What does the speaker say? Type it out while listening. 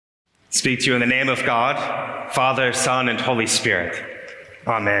Speak to you in the name of God, Father, Son, and Holy Spirit.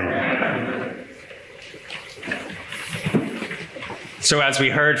 Amen. So as we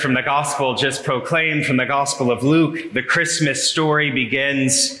heard from the gospel just proclaimed from the Gospel of Luke, the Christmas story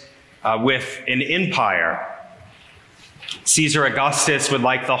begins with an empire. Caesar Augustus would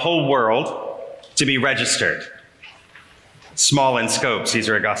like the whole world to be registered. Small in scope,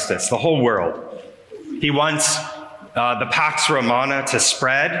 Caesar Augustus, the whole world. He wants the Pax Romana to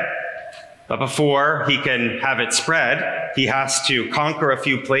spread, but before he can have it spread, he has to conquer a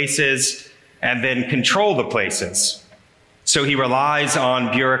few places and then control the places. So he relies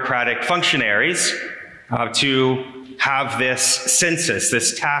on bureaucratic functionaries to have this census,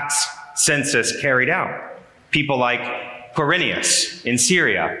 this tax census carried out. People like Quirinius in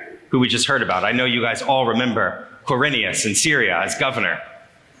Syria, who we just heard about. I know you guys all remember Quirinius in Syria as governor.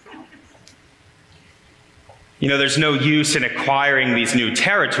 You know, there's no use in acquiring these new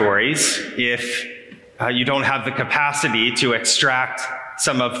territories if you don't have the capacity to extract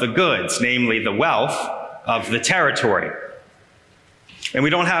some of the goods, namely the wealth of the territory. And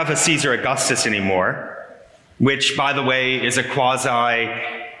we don't have a Caesar Augustus anymore, which, by the way, is a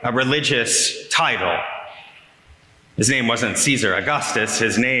quasi-religious title. His name wasn't Caesar Augustus,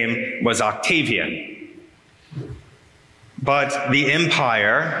 his name was Octavian. But the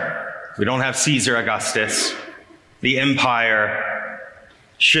empire, we don't have Caesar Augustus, the empire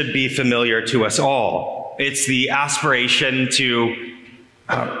should be familiar to us all. It's the aspiration to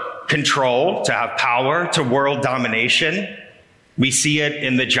control, to have power, to world domination. We see it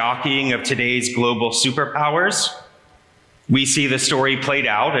in the jockeying of today's global superpowers. We see the story played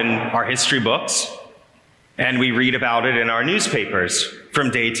out in our history books, and we read about it in our newspapers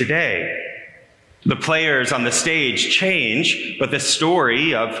from day to day. The players on the stage change, but the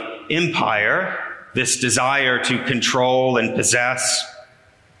story of empire, this desire to control and possess,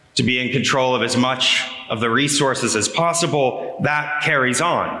 to be in control of as much of the resources as possible, that carries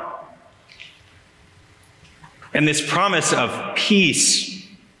on. And this promise of peace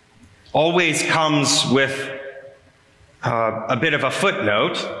always comes with a bit of a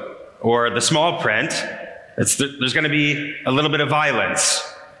footnote, or the small print. There's going to be a little bit of violence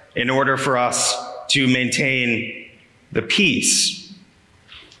in order for us to maintain the peace.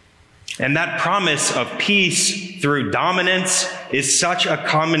 And that promise of peace through dominance is such a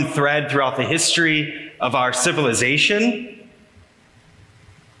common thread throughout the history of our civilization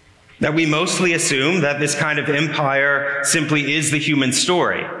that we mostly assume that this kind of empire simply is the human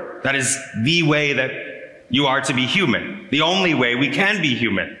story. That is the way that you are to be human, the only way we can be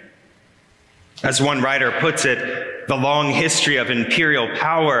human. As one writer puts it, the long history of imperial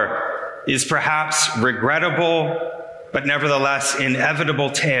power is perhaps regrettable, but nevertheless inevitable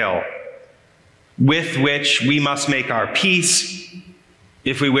tale with which we must make our peace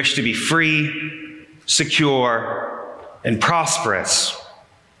if we wish to be free, secure, and prosperous.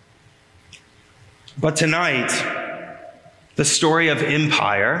 But tonight, the story of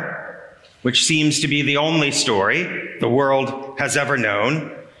empire, which seems to be the only story the world has ever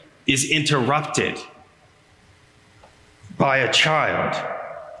known, is interrupted by a child.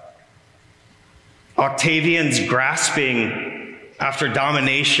 Octavian's grasping after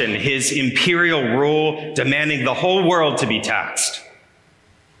domination, his imperial rule demanding the whole world to be taxed,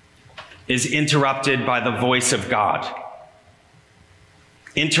 is interrupted by the voice of God.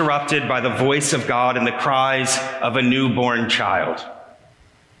 Interrupted by the voice of God and the cries of a newborn child.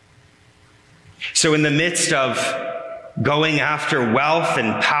 So in the midst of going after wealth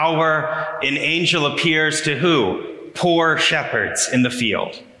and power, an angel appears to who? Poor shepherds in the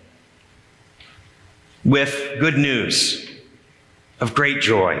field, with good news of great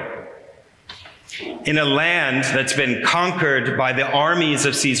joy. In a land that's been conquered by the armies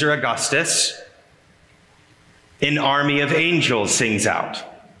of Caesar Augustus, an army of angels sings out,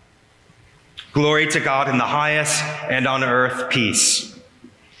 "Glory to God in the highest, and on earth peace."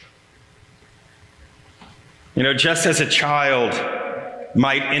 You know, just as a child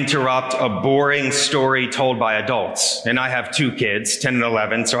might interrupt a boring story told by adults, and I have two kids, 10 and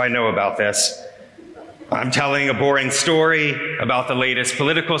 11, so I know about this. I'm telling a boring story about the latest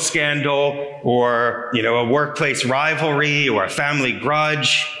political scandal, or, a workplace rivalry, or a family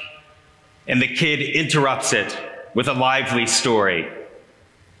grudge, and the kid interrupts it with a lively story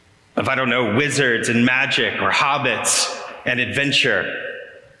of, wizards and magic, or hobbits and adventure.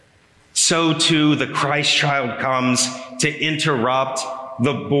 So too the Christ child comes to interrupt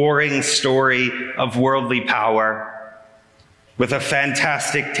the boring story of worldly power with a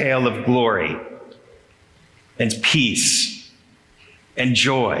fantastic tale of glory and peace and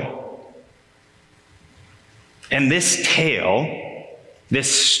joy. And this tale This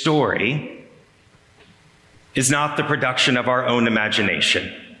story is not the production of our own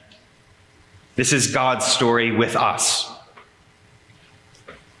imagination. This is God's story with us.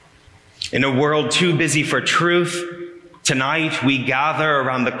 In a world too busy for truth, tonight we gather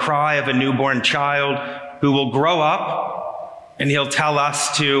around the cry of a newborn child who will grow up, and he'll tell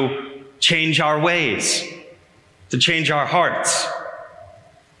us to change our ways, to change our hearts.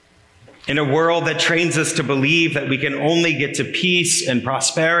 In a world that trains us to believe that we can only get to peace and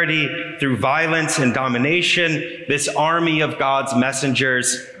prosperity through violence and domination, this army of God's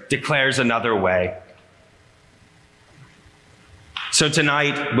messengers declares another way. So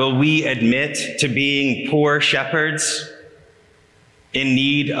tonight, will we admit to being poor shepherds in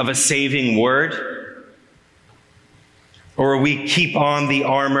need of a saving word? Or will we keep on the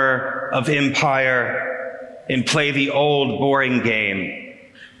armor of empire and play the old boring game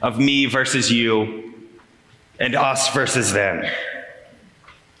of me versus you and us versus them?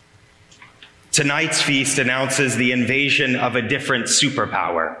 Tonight's feast announces the invasion of a different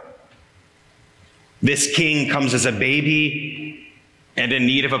superpower. This king comes as a baby and in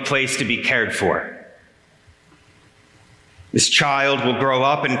need of a place to be cared for. This child will grow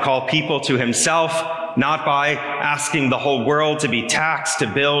up and call people to himself, not by asking the whole world to be taxed to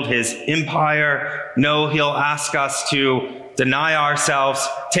build his empire. No, he'll ask us to deny ourselves,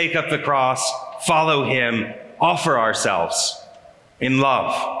 take up the cross, follow him, offer ourselves in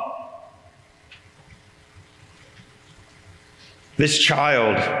love. This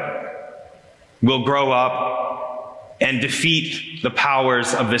child will grow up and defeat the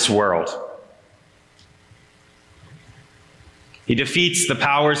powers of this world. He defeats the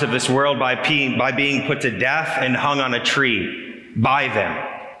powers of this world by being put to death and hung on a tree by them.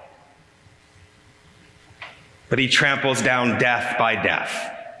 But he tramples down death by death.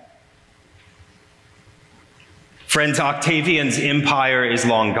 Friends, Octavian's empire is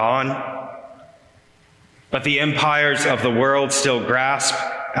long gone, but the empires of the world still grasp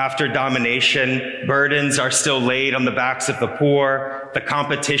after domination. Burdens are still laid on the backs of the poor. The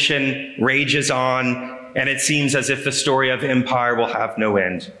competition rages on, and it seems as if the story of empire will have no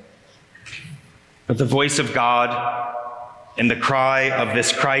end. But the voice of God in the cry of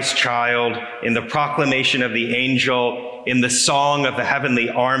this Christ child, in the proclamation of the angel, in the song of the heavenly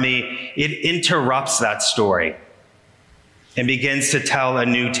army, it interrupts that story and begins to tell a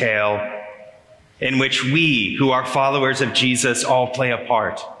new tale in which we, who are followers of Jesus, all play a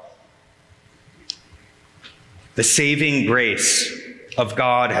part. The saving grace of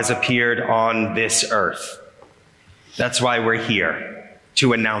God has appeared on this earth. That's why we're here,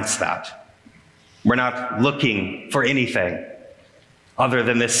 to announce that. We're not looking for anything other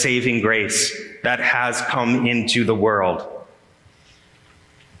than this saving grace that has come into the world.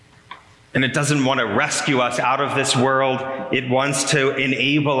 And it doesn't want to rescue us out of this world. It wants to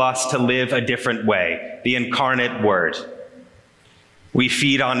enable us to live a different way, the incarnate Word. We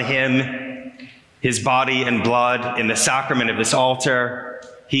feed on him, his body and blood in the sacrament of this altar.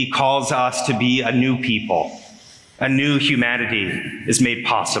 He calls us to be a new people. A new humanity is made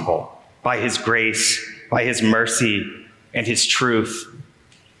possible by his grace, by his mercy, and his truth.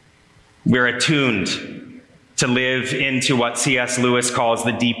 We're attuned to live into what C.S. Lewis calls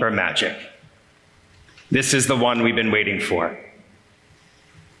the deeper magic. This is the one we've been waiting for.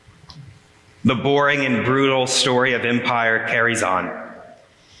 The boring and brutal story of empire carries on,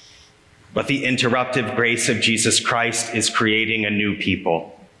 but the interruptive grace of Jesus Christ is creating a new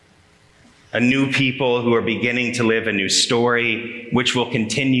people who are beginning to live a new story, which will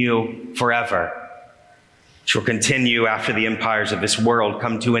continue forever, which will continue after the empires of this world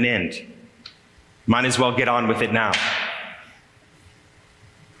come to an end. Might as well get on with it now.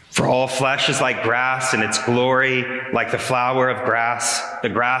 For all flesh is like grass, and its glory like the flower of grass. The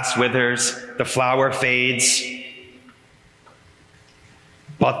grass withers, the flower fades,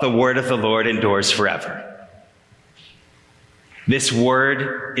 but the word of the Lord endures forever. This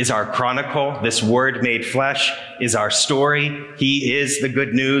word is our chronicle. This word made flesh is our story. He is the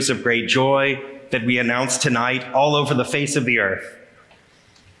good news of great joy that we announce tonight all over the face of the earth.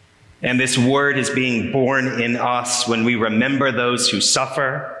 And this word is being born in us when we remember those who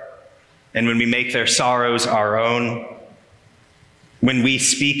suffer and when we make their sorrows our own, when we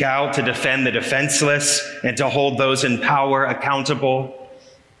speak out to defend the defenseless and to hold those in power accountable,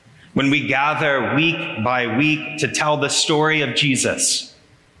 when we gather week by week to tell the story of Jesus.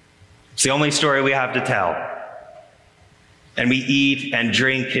 It's the only story we have to tell. And we eat and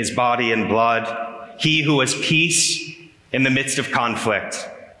drink his body and blood. He who was peace in the midst of conflict,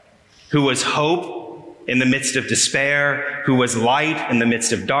 who was hope in the midst of despair, who was light in the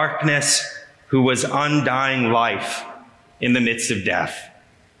midst of darkness, who was undying life in the midst of death.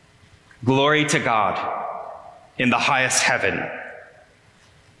 Glory to God in the highest heaven,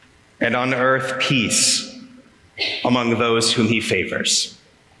 and on earth peace among those whom he favors.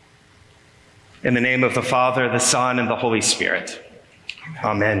 In the name of the Father, the Son, and the Holy Spirit.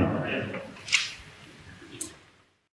 Amen.